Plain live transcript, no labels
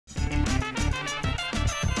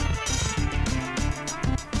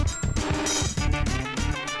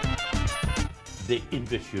they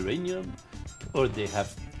enrich uranium or they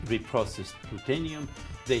have reprocessed plutonium.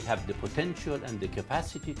 They have the potential and the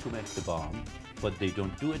capacity to make the bomb, but they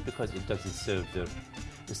don't do it because it doesn't serve their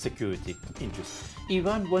security interests.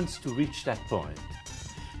 Iran wants to reach that point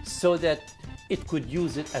so that it could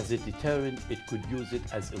use it as a deterrent, it could use it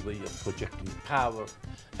as a way of projecting power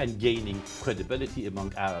and gaining credibility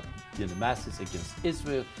among Arab masses against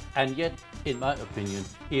Israel. And yet, in my opinion,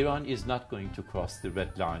 Iran is not going to cross the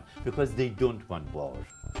red line because they don't want war.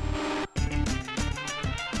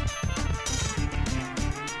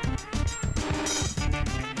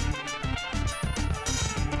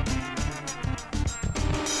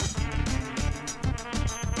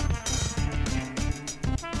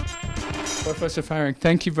 Professor Farhang,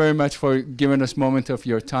 thank you very much for giving us a moment of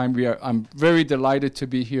your time. I'm very delighted to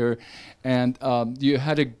be here. And you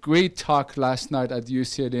had a great talk last night at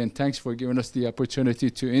UCLA, and thanks for giving us the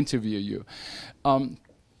opportunity to interview you.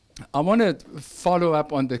 I want to follow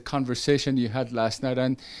up on the conversation you had last night.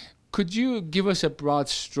 And could you give us a broad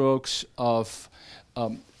strokes of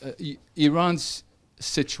Iran's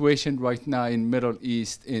situation right now in Middle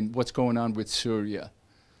East, in what's going on with Syria?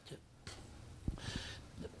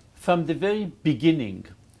 From the very beginning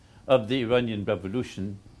of the Iranian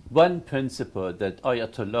Revolution, one principle that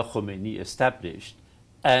Ayatollah Khomeini established,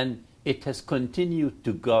 and it has continued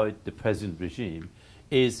to guide the present regime,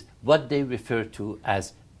 is what they refer to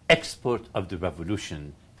as export of the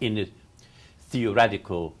revolution in a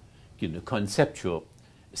theoretical, conceptual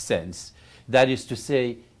sense. That is to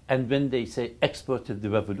say, and when they say export of the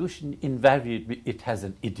revolution, invariably it has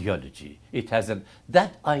an ideology. It has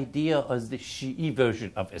that idea as the Shi'i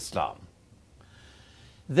version of Islam.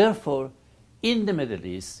 Therefore, in the Middle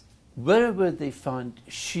East, wherever they find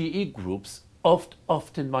Shi'i groups,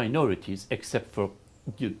 often minorities except for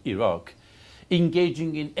Iraq,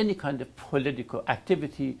 engaging in any kind of political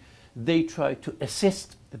activity, they try to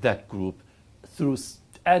assist that group through,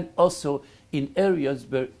 and also in areas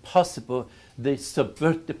where possible, they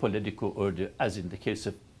subvert the political order, as in the case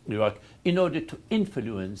of Iraq, in order to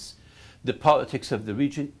influence the politics of the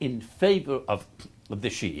region in favor of the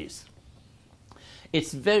Shi'is.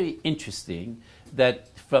 It's very interesting that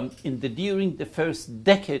during the first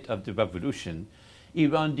decade of the revolution,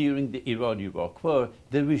 Iran, during the Iran-Iraq war,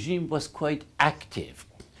 the regime was quite active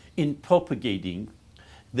in propagating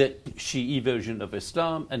the Shi'i version of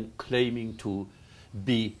Islam and claiming to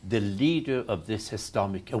be the leader of this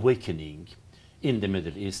Islamic awakening in the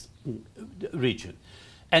Middle East region.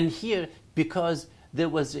 And here, because there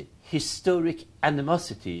was a historic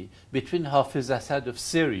animosity between Hafiz Assad of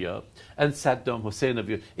Syria and Saddam Hussein of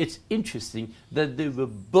Iraq, it's interesting that they were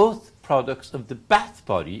both products of the Ba'ath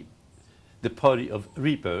Party, the party of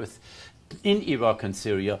rebirth, in Iraq and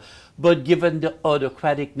Syria. But given the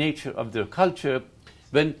autocratic nature of their culture,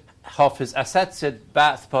 when Hafiz Assad said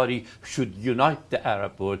Ba'ath Party should unite the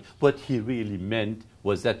Arab world, what he really meant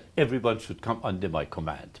was that everyone should come under my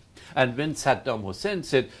command. And when Saddam Hussein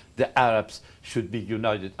said the Arabs should be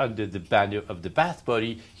united under the banner of the Ba'ath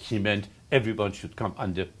Party, he meant everyone should come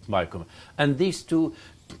under my command. And these two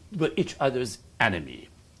were each other's enemy.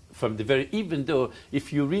 Even though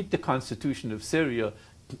if you read the constitution of Syria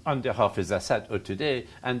under Hafiz Assad or today,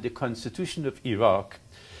 and the constitution of Iraq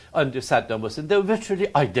under Saddam Hussein, they're virtually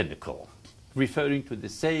identical, referring to the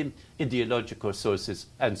same ideological sources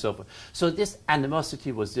and so forth. So this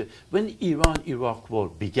animosity was there. When Iran-Iraq war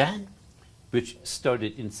began, which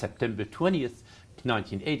started in September 20th,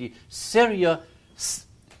 1980, Syria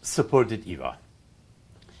supported Iran.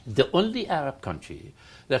 The only Arab country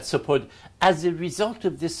that supported, as a result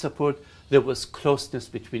of this support, there was closeness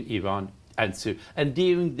between Iran and Syria. And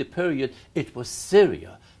during the period, it was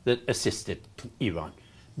Syria that assisted Iran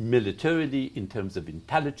militarily, in terms of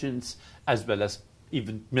intelligence, as well as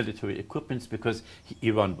even military equipment, because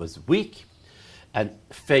Iran was weak and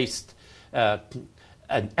faced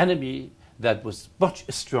an enemy that was much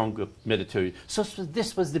stronger military. So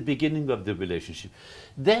this was the beginning of the relationship.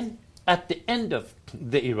 Then, at the end of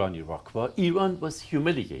the Iran-Iraq war, Iran was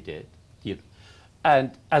humiliated.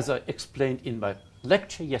 And as I explained in my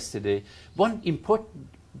lecture yesterday, one important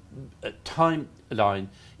timeline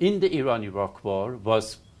in the Iran-Iraq war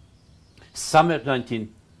was summer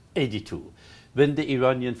 1982, when the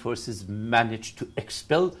Iranian forces managed to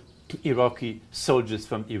expel Iraqi soldiers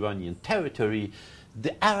from Iranian territory.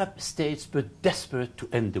 The Arab states were desperate to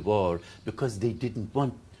end the war because they didn't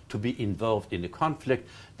want to be involved in a conflict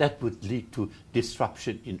that would lead to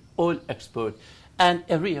disruption in oil export and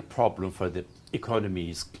a real problem for the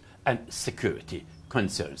economies and security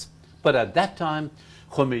concerns. But at that time,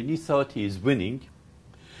 Khomeini thought he is winning,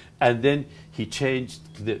 And then he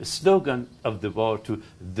changed the slogan of the war to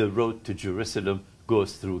 "The road to Jerusalem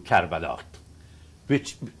goes through Karbala,"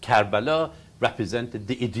 which Karbala represented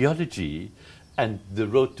the ideology, and the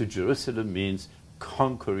road to Jerusalem means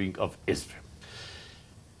conquering of Israel,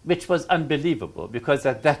 which was unbelievable, because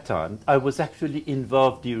at that time I was actually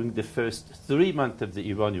involved during the first 3 months of the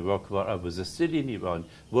Iran-Iraq war. I was still in Iran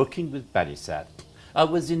working with Bani Sad. I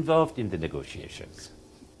was involved in the negotiations.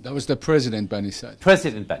 That was the President Bani Sad.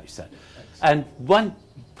 President Bani Sad. And one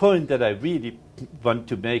point that I really want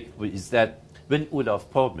to make is that when Olof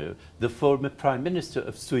Palme, the former Prime Minister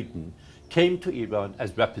of Sweden, came to Iran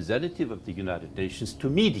as representative of the United Nations to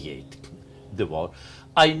mediate the war,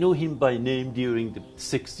 I knew him by name during the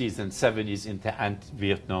 60s and 70s in the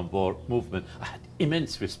anti-Vietnam War movement. I had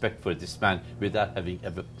immense respect for this man without having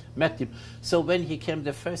ever met him. So when he came,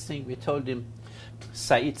 the first thing we told him,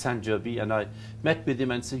 Saeed Sanjabi and I met with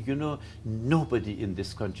him and said, you know, nobody in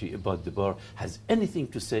this country about the war has anything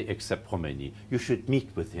to say except Khomeini. You should meet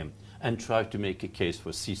with him and try to make a case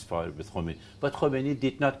for ceasefire with Khomeini. But Khomeini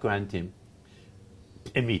did not grant him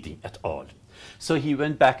a meeting at all. So he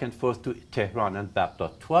went back and forth to Tehran and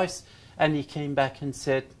Baghdad twice, and he came back and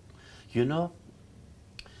said, you know,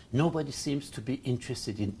 nobody seems to be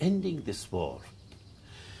interested in ending this war.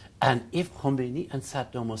 And if Khomeini and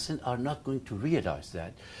Saddam Hussein are not going to realize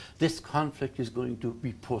that, this conflict is going to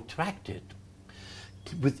be protracted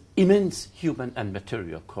with immense human and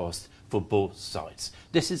material cost for both sides.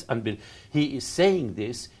 This is unbelievable. He is saying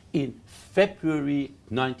this in February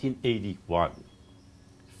 1981.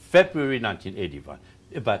 February 1981,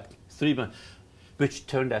 about 3 months, which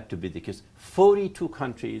turned out to be the case. 42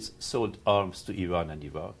 countries sold arms to Iran and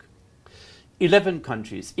Iraq. 11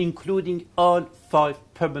 countries, including all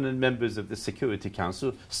 5 permanent members of the Security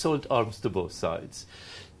Council, sold arms to both sides.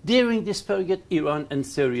 During this period, Iran and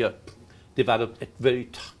Syria developed a very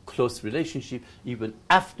close relationship, even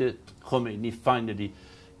after Khomeini finally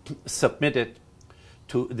submitted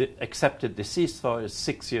to accepted the ceasefire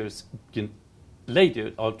 6 years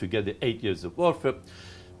later, altogether 8 years of warfare.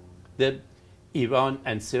 Then Iran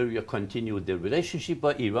and Syria continued their relationship,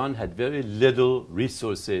 but Iran had very little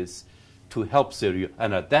resources to help Syria.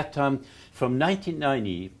 And at that time, from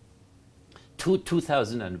 1990 to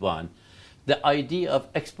 2001, the idea of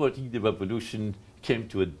exporting the revolution came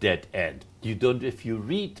to a dead end. If you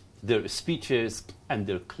read their speeches and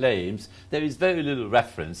their claims, there is very little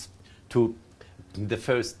reference to the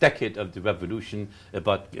first decade of the revolution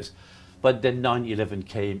about this. But then 9/11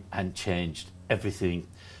 came and changed everything.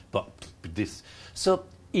 So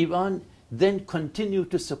Iran then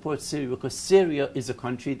continued to support Syria, because Syria is a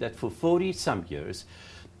country that for 40-some years,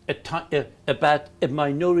 about a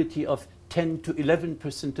minority of 10 to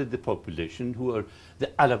 11% of the population who are the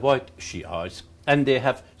Alawite Shiites, and they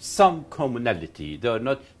have some commonality. They are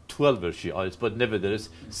not 12 Shiites, but nevertheless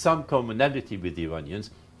some commonality with the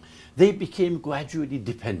Iranians. They became gradually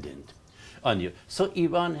dependent on you. So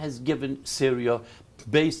Iran has given Syria,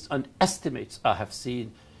 based on estimates I have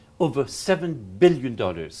seen, over $7 billion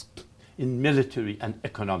in military and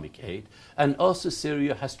economic aid. And also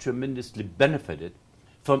Syria has tremendously benefited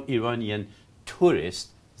from Iranian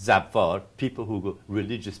tourists, Zawar, people who go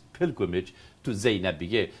religious pilgrimage to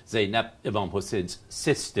Zainabiyeh. Zainab, Imam Hussein's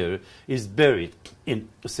sister, is buried in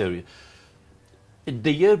Syria.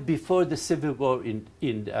 The year before the civil war in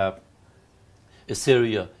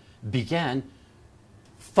Syria began,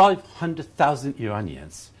 500,000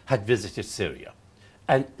 Iranians had visited Syria.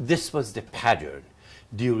 And this was the pattern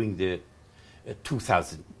during the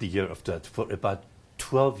 2000, the year of that, for about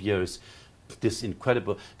 12 years. This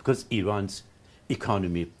incredible, because Iran's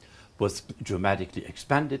economy was dramatically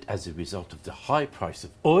expanded as a result of the high price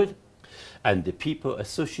of oil, and the people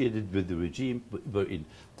associated with the regime were in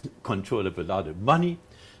control of a lot of money.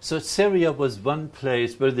 So Syria was one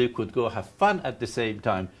place where they could go have fun, at the same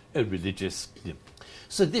time a religious.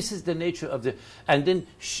 So this is the nature of the. And then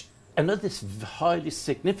another highly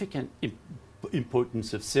significant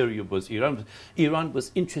importance of Syria was Iran. Iran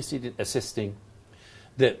was interested in assisting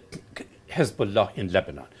the Hezbollah in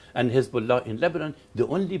Lebanon. And Hezbollah in Lebanon, the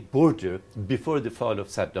only border before the fall of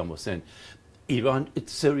Saddam Hussein,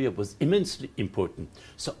 Syria was immensely important.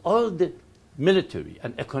 So all the military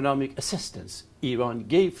and economic assistance Iran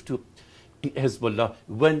gave to Hezbollah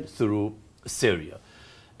went through Syria.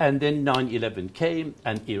 And then 9/11 came,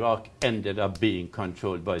 and Iraq ended up being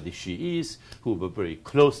controlled by the Shi'is, who were very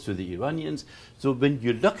close to the Iranians. So when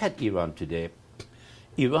you look at Iran today,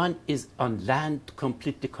 Iran is on land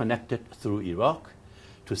completely connected through Iraq,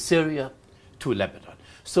 to Syria, to Lebanon.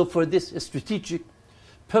 So for this strategic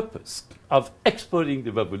purpose of exporting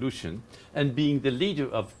the revolution and being the leader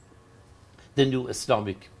of the new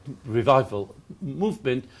Islamic revival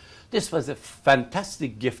movement, this was a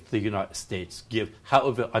fantastic gift the United States gave,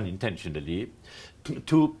 however unintentionally,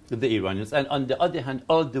 to the Iranians. And on the other hand,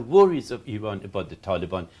 all the worries of Iran about the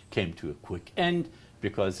Taliban came to a quick end,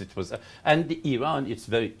 because it was, and Iran, it's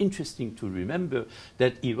very interesting to remember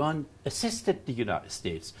that Iran assisted the United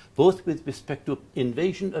States, both with respect to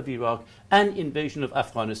invasion of Iraq and invasion of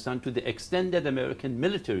Afghanistan, to the extent that American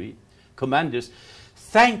military commanders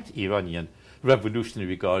thanked Iranian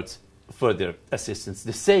Revolutionary Guards for their assistance.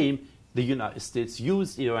 The same, the United States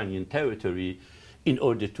used Iranian territory in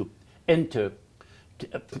order to enter,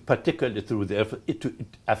 particularly through to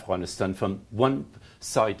Afghanistan from one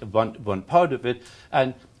side, one part of it.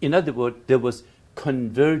 And in other words, there was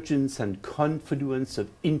convergence and confluence of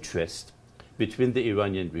interest between the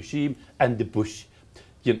Iranian regime and the Bush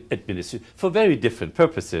administration for very different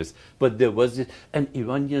purposes. But there was it, and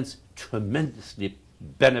Iranians tremendously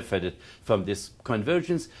benefited from this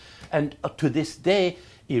convergence. And to this day,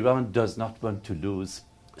 Iran does not want to lose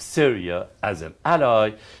Syria as an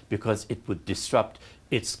ally, because it would disrupt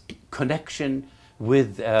its connection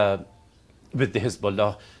with the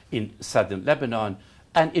Hezbollah in southern Lebanon,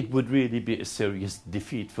 and it would really be a serious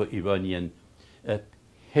defeat for Iranian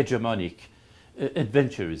hegemonic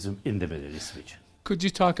adventurism in the Middle East region. Could you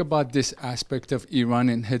talk about this aspect of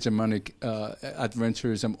Iranian hegemonic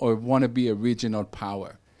adventurism, or want to be a regional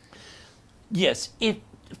power? Yes.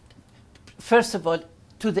 First of all,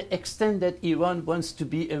 to the extent that Iran wants to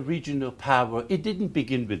be a regional power, it didn't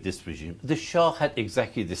begin with this regime. The Shah had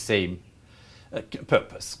exactly the same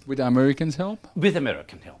purpose. With Americans' help? With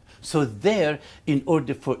American help. So there, in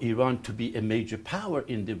order for Iran to be a major power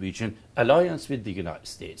in the region, alliance with the United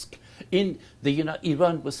States.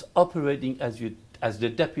 Iran was operating as the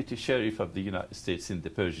deputy sheriff of the United States in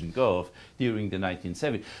the Persian Gulf during the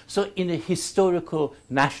 1970s. So in a historical,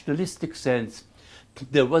 nationalistic sense,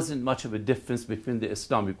 there wasn't much of a difference between the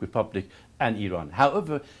Islamic Republic and Iran.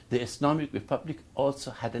 However, the Islamic Republic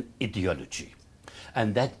also had an ideology.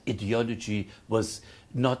 And that ideology was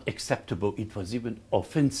not acceptable. It was even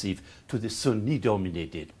offensive to the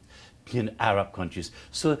Sunni-dominated Arab countries.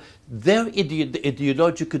 So the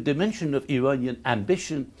ideological dimension of Iranian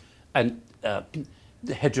ambition and the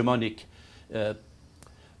hegemonic,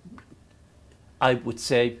 I would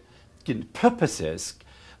say, purposes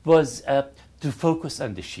was to focus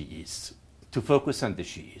on the Shiites,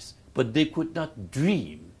 But they could not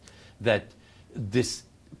dream that this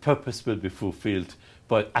purpose will be fulfilled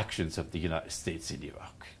by actions of the United States in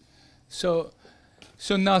Iraq. So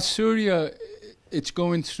now Syria, it's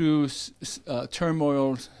going through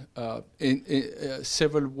turmoil,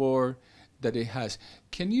 civil war that it has.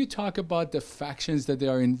 Can you talk about the factions that they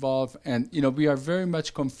are involved? And we are very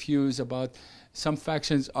much confused about some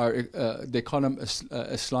factions are they call them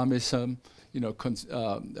Islamism,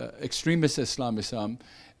 extremist Islamism,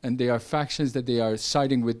 and they are factions that they are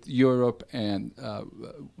siding with Europe and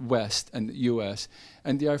West and the U.S.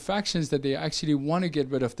 And they are factions that they actually want to get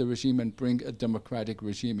rid of the regime and bring a democratic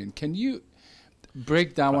regime in. Can you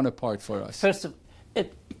break that one apart for us? First of all,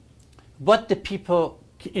 what the people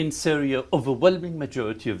in Syria, overwhelming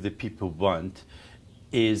majority of the people want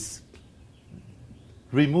is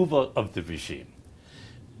removal of the regime.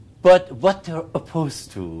 But what they're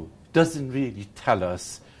opposed to doesn't really tell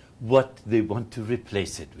us what they want to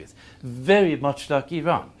replace it with. Very much like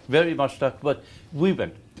Iran, very much like what we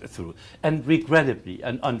went through. And regrettably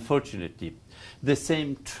and unfortunately, the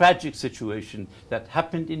same tragic situation that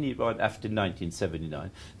happened in Iran after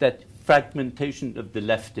 1979, that fragmentation of the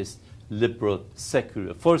leftist, liberal,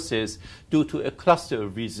 secular forces due to a cluster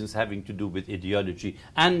of reasons having to do with ideology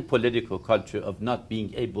and political culture of not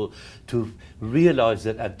being able to realize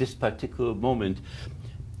that at this particular moment,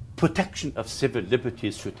 protection of civil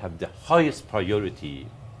liberties should have the highest priority,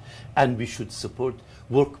 and we should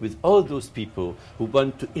work with all those people who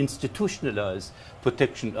want to institutionalize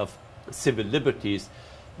protection of civil liberties.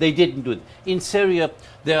 They didn't do it. In Syria,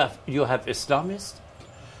 you have Islamists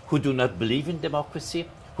who do not believe in democracy,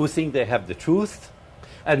 who think they have the truth,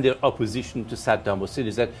 and their opposition to Saddam Hussein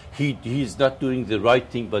is that he is not doing the right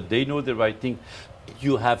thing, but they know the right thing.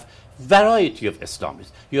 You have variety of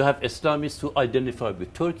Islamists. You have Islamists who identify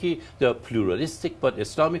with Turkey. They are pluralistic, but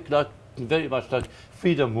Islamic, very much like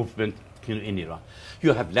freedom movement in Iran.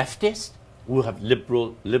 You have leftists who have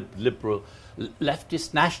liberal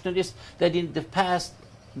leftist nationalists, that in the past,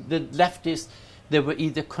 the leftists, they were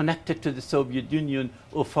either connected to the Soviet Union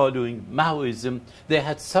or following Maoism. They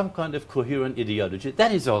had some kind of coherent ideology.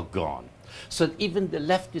 That is all gone. So even the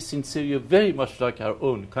leftists in Syria, very much like our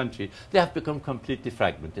own country, they have become completely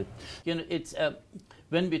fragmented.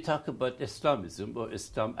 when we talk about Islamism or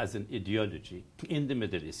Islam as an ideology in the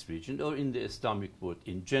Middle East region or in the Islamic world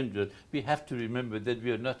in general, we have to remember that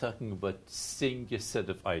we are not talking about a single set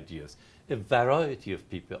of ideas. A variety of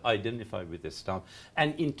people identify with Islam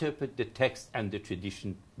and interpret the text and the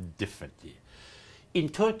tradition differently. In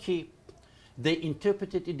Turkey, they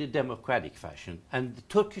interpret it in a democratic fashion, and the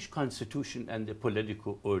Turkish constitution and the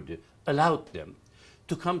political order allowed them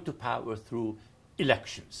to come to power through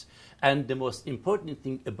elections. And the most important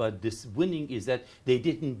thing about this winning is that they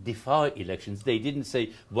didn't defy elections. They didn't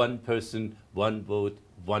say one person, one vote,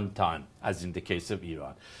 one time, as in the case of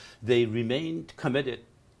Iran. They remained committed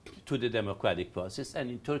to the democratic process. And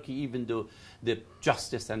in Turkey, even though the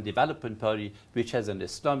Justice and Development Party, which has an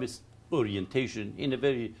Islamist orientation in a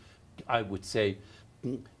very, I would say,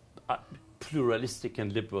 pluralistic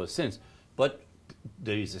and liberal sense, but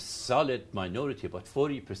there is a solid minority, about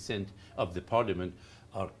 40% of the parliament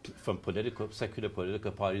are from secular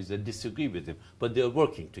political parties that disagree with them, but they are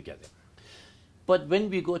working together. But when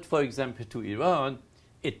we go, for example, to Iran,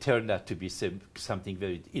 it turned out to be something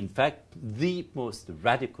very, in fact, the most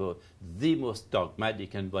radical, the most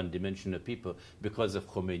dogmatic and one-dimensional people, because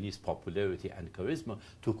of Khomeini's popularity and charisma,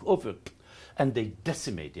 took over, and they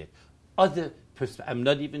decimated other, I'm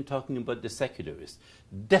not even talking about the secularists,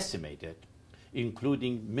 decimated,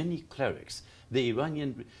 including many clerics. The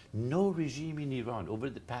Iranian, no regime in Iran over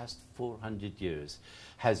the past 400 years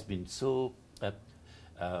has been so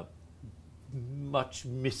much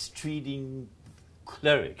mistreating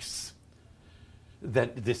clerics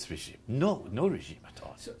than this regime. No regime at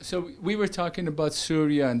all. So we were talking about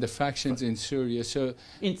Syria and the factions in Syria. So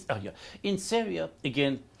in Syria,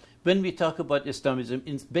 again, when we talk about Islamism,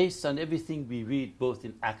 it's based on everything we read, both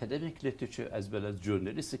in academic literature as well as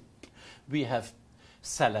journalistic. We have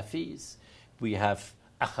Salafis, we have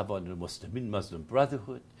Akhwan al-Muslimin, Muslim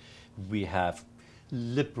Brotherhood, we have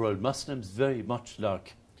liberal Muslims, very much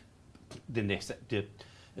like the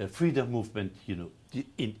freedom movement,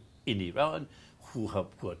 in Iran, who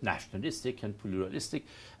are nationalistic and pluralistic,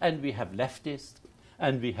 and we have leftists,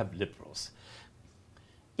 and we have liberals.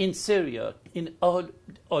 In Syria, in all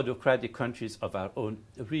autocratic countries of our own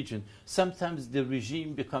region, sometimes the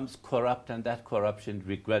regime becomes corrupt, and that corruption,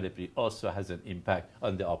 regrettably, also has an impact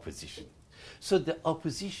on the opposition. So the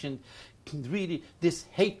opposition, really, this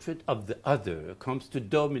hatred of the other comes to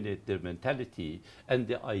dominate their mentality and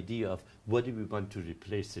the idea of what do we want to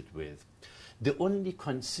replace it with. The only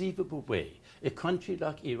conceivable way a country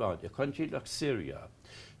like Iran, a country like Syria,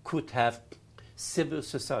 could have civil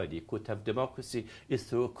society, could have democracy, is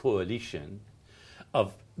through a coalition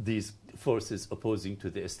of these forces opposing to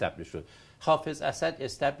the establishment. Hafez Assad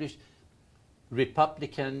established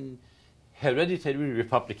hereditary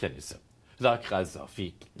republicanism, like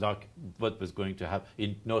Gaddafi, like what was going to happen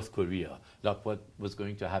in North Korea, like what was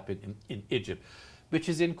going to happen in Egypt, which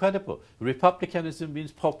is incredible. Republicanism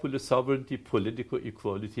means popular sovereignty, political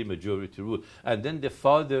equality, majority rule. And then the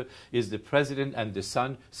father is the president and the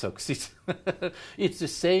son succeeds. It's the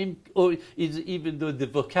same, or even though the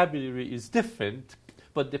vocabulary is different,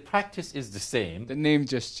 but the practice is the same. The name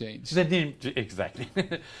just changed. The name, exactly.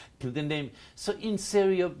 The name. So in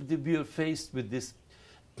Syria, we are faced with this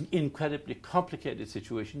incredibly complicated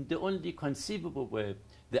situation. The only conceivable way,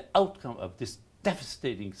 the outcome of this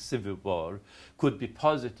devastating civil war could be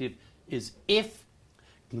positive is if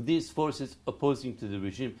these forces opposing to the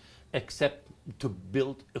regime accept to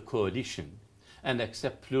build a coalition and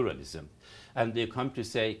accept pluralism. And they come to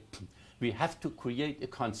say, we have to create a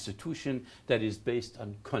constitution that is based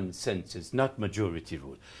on consensus, not majority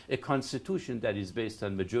rule. A constitution that is based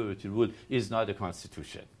on majority rule is not a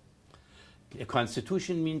constitution. A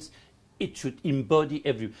constitution means it should embody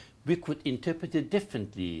we could interpret it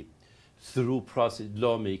differently through process,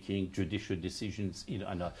 lawmaking, judicial decisions,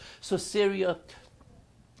 and all. So Syria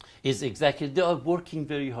is exactly, they are working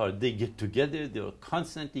very hard. They get together, they are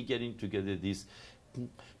constantly getting together, these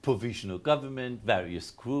provisional government,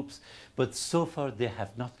 various groups, but so far they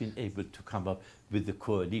have not been able to come up with the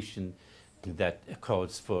coalition that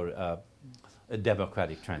calls for a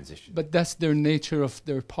democratic transition. But that's their nature of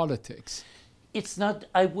their politics. It's not,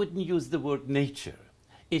 I wouldn't use the word nature.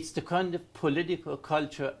 It's the kind of political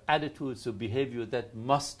culture, attitudes, or behavior that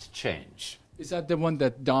must change. Is that the one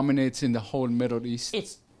that dominates in the whole Middle East?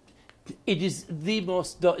 It is the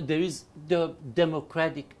most, there is the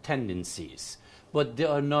democratic tendencies, but they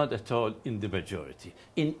are not at all in the majority.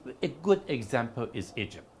 A good example is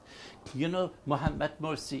Egypt. Mohamed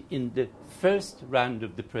Morsi, in the first round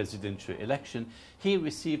of the presidential election, he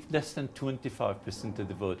received less than 25% of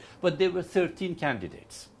the vote, but there were 13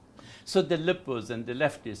 candidates. So the liberals and the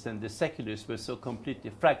leftists and the secularists were so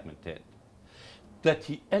completely fragmented. that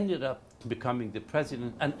he ended up becoming the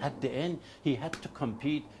president, and at the end he had to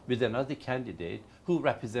compete with another candidate who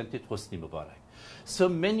represented Hosni Mubarak. So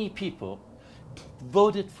many people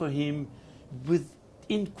voted for him with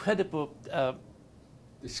incredible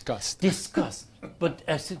disgust. But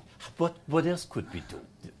I said, what else could we do?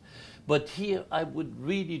 But here I would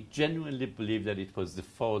really genuinely believe that it was the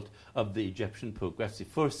fault of the Egyptian progressive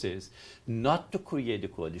forces not to create a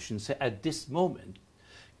coalition. So at this moment,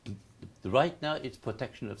 right now it's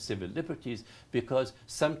protection of civil liberties, because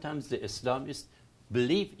sometimes the Islamists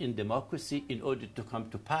believe in democracy in order to come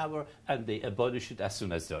to power, and they abolish it as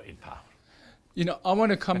soon as they're in power. You know, I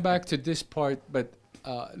want to come back to this part, but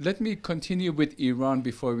let me continue with Iran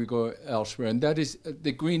before we go elsewhere, and that is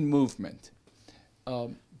the Green Movement.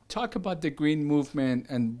 Talk about the Green Movement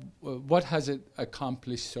and what has it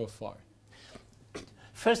accomplished so far?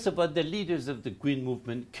 First of all, the leaders of the Green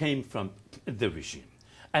Movement came from the regime.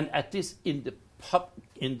 And at this, in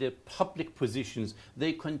the public positions,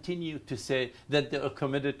 they continue to say that they are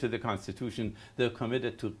committed to the Constitution, they're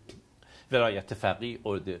committed to Velayat Faqih,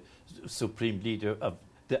 or the supreme leader, of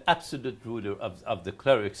the absolute ruler of the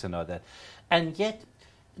clerics and all that. And yet,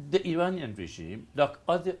 the Iranian regime, like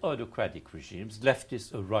other autocratic regimes,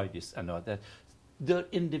 leftist or rightist and all that, they're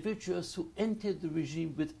individuals who enter the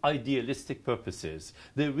regime with idealistic purposes.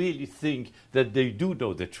 They really think that they do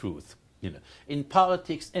know the truth. You know, in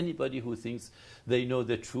politics, anybody who thinks they know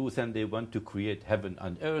the truth and they want to create heaven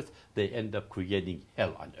on earth, they end up creating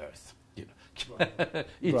hell on earth. You know, right.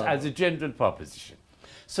 It's right. As a general proposition.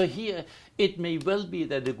 So here, it may well be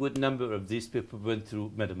that a good number of these people went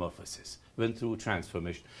through metamorphosis, went through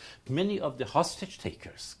transformation. Many of the hostage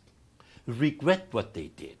takers regret what they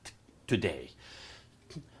did today.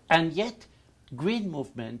 And yet, Green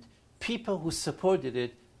Movement, people who supported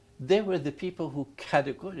it, they were the people who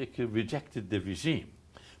categorically rejected the regime.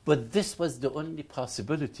 But this was the only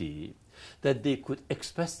possibility that they could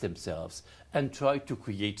express themselves and try to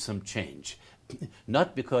create some change.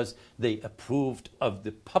 Not because they approved of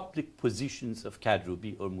the public positions of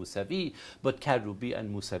Kadrubi or Mousavi, but Kadrubi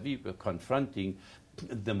and Mousavi were confronting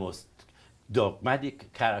the most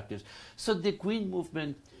dogmatic characters. So the Green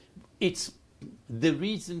Movement, it's the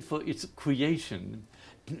reason for its creation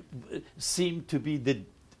seemed to be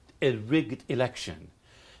a rigged election.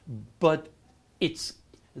 But it's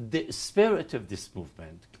the spirit of this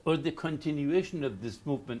movement, or the continuation of this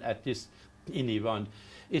movement in Iran,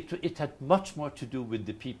 it had much more to do with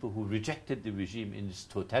the people who rejected the regime in its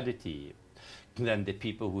totality than the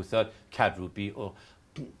people who thought Kadrubi or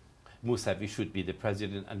Mousavi should be the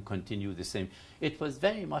president and continue the same. It was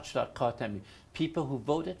very much like Khatami. People who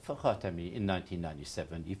voted for Khatami in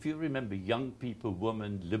 1997, if you remember, young people,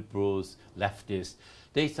 women, liberals, leftists,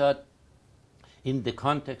 they thought, in the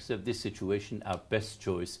context of this situation, our best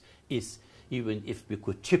choice is, even if we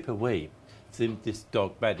could chip away from this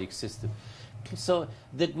dogmatic system. So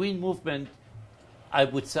the Green Movement, I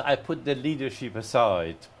would say, I put the leadership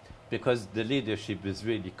aside, because the leadership is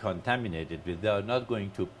really contaminated with, they are not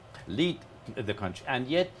going to lead the country. And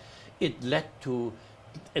yet it led to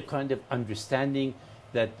a kind of understanding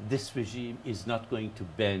that this regime is not going to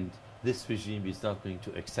bend, this regime is not going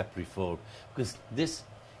to accept reform, because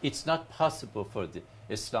it's not possible for the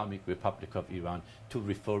Islamic Republic of Iran to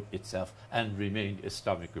reform itself and remain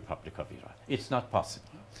Islamic Republic of Iran. It's not possible.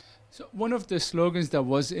 So one of the slogans that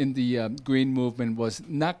was in the Green Movement was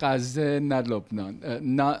 "Na Gaza, na Lebanon,"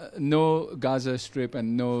 no Gaza Strip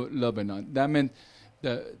and no Lebanon. That meant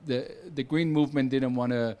the Green Movement didn't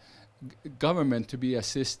want a government to be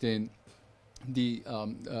assisting the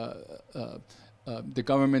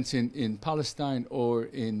governments in Palestine or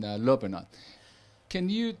in Lebanon. Can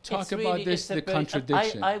you talk about this, the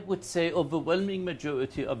contradiction? I would say overwhelming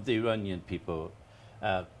majority of the Iranian people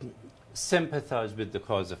sympathize with the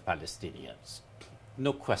cause of Palestinians.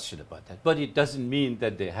 No question about that. But it doesn't mean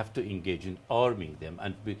that they have to engage in arming them.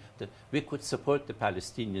 And we could support the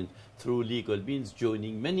Palestinians through legal means,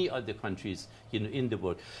 joining many other countries in the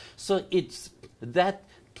world. So it's that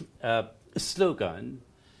slogan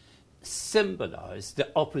symbolized the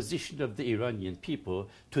opposition of the Iranian people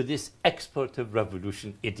to this export of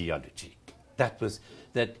revolution ideology. That was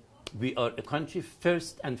that we are a country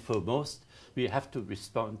first and foremost. We have to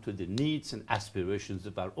respond to the needs and aspirations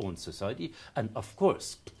of our own society. And of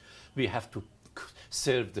course, we have to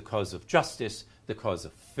serve the cause of justice, the cause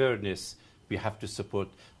of fairness. We have to support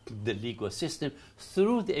the legal system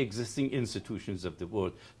through the existing institutions of the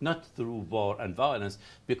world, not through war and violence,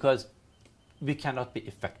 because we cannot be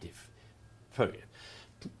effective, period.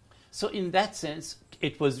 So in that sense,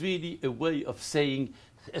 it was really a way of saying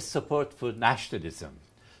support for nationalism,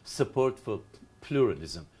 support for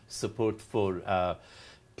pluralism, support for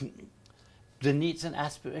the needs and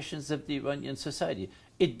aspirations of the Iranian society.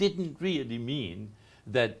 It didn't really mean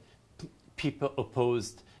that people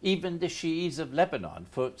opposed even the Shi'is of Lebanon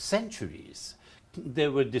for centuries. They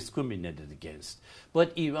were discriminated against.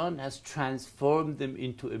 But Iran has transformed them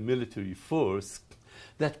into a military force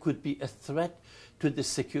that could be a threat to the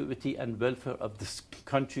security and welfare of the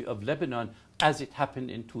country of Lebanon, as it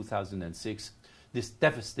happened in 2006, this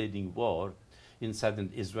devastating war in southern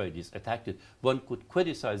Israelis attacked it. One could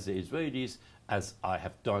criticize the Israelis, as I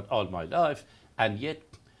have done all my life, and yet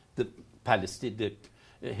the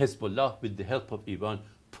Hezbollah, with the help of Iran,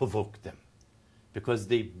 provoked them because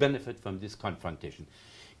they benefit from this confrontation.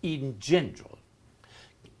 In general,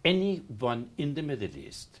 anyone in the Middle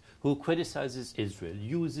East who criticizes Israel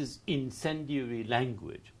uses incendiary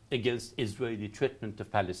language against Israeli treatment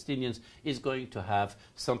of Palestinians is going to have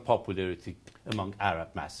some popularity among Arab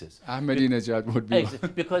masses. Ahmadinejad would be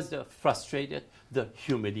because they're frustrated, they're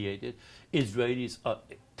humiliated. Israelis are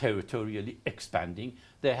territorially expanding.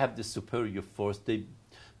 They have the superior force.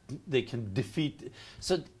 They can defeat.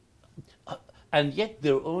 And yet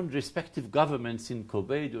their own respective governments in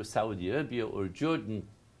Kuwait or Saudi Arabia or Jordan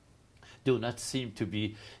do not seem to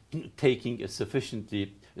be taking a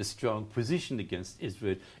sufficiently strong position against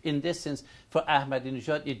Israel. In this sense, for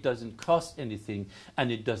Ahmadinejad, it doesn't cost anything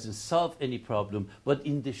and it doesn't solve any problem, but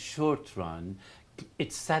in the short run,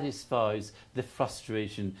 it satisfies the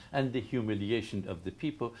frustration and the humiliation of the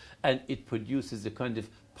people, and it produces a kind of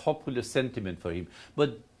popular sentiment for him.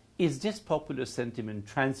 But is this popular sentiment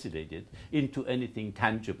translated into anything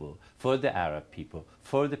tangible for the Arab people,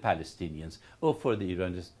 for the Palestinians, or for the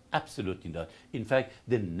Iranians? Absolutely not. In fact,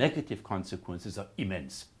 the negative consequences are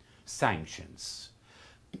immense. Sanctions,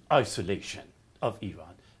 isolation of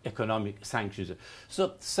Iran, economic sanctions.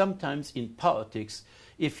 So sometimes in politics,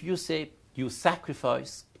 if you say you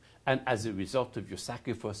sacrifice, and as a result of your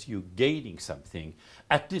sacrifice you're gaining something,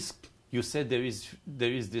 at least you say there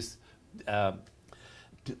is this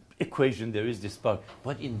equation, there is this part.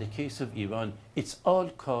 But in the case of Iran, it's all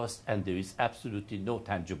cost and there is absolutely no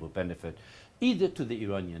tangible benefit, either to the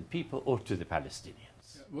Iranian people or to the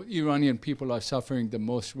Palestinians. Well, Iranian people are suffering the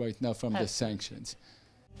most right now from the sanctions.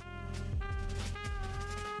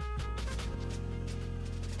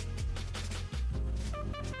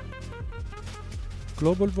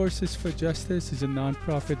 Global Voices for Justice is a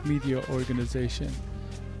non-profit media organization.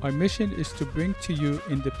 Our mission is to bring to you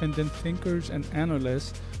independent thinkers and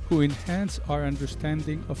analysts who enhance our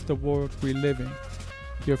understanding of the world we live in.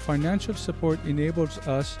 Your financial support enables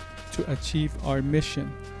us to achieve our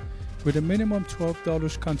mission. With a minimum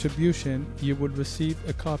 $12 contribution, you will receive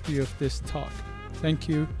a copy of this talk. Thank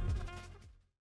you.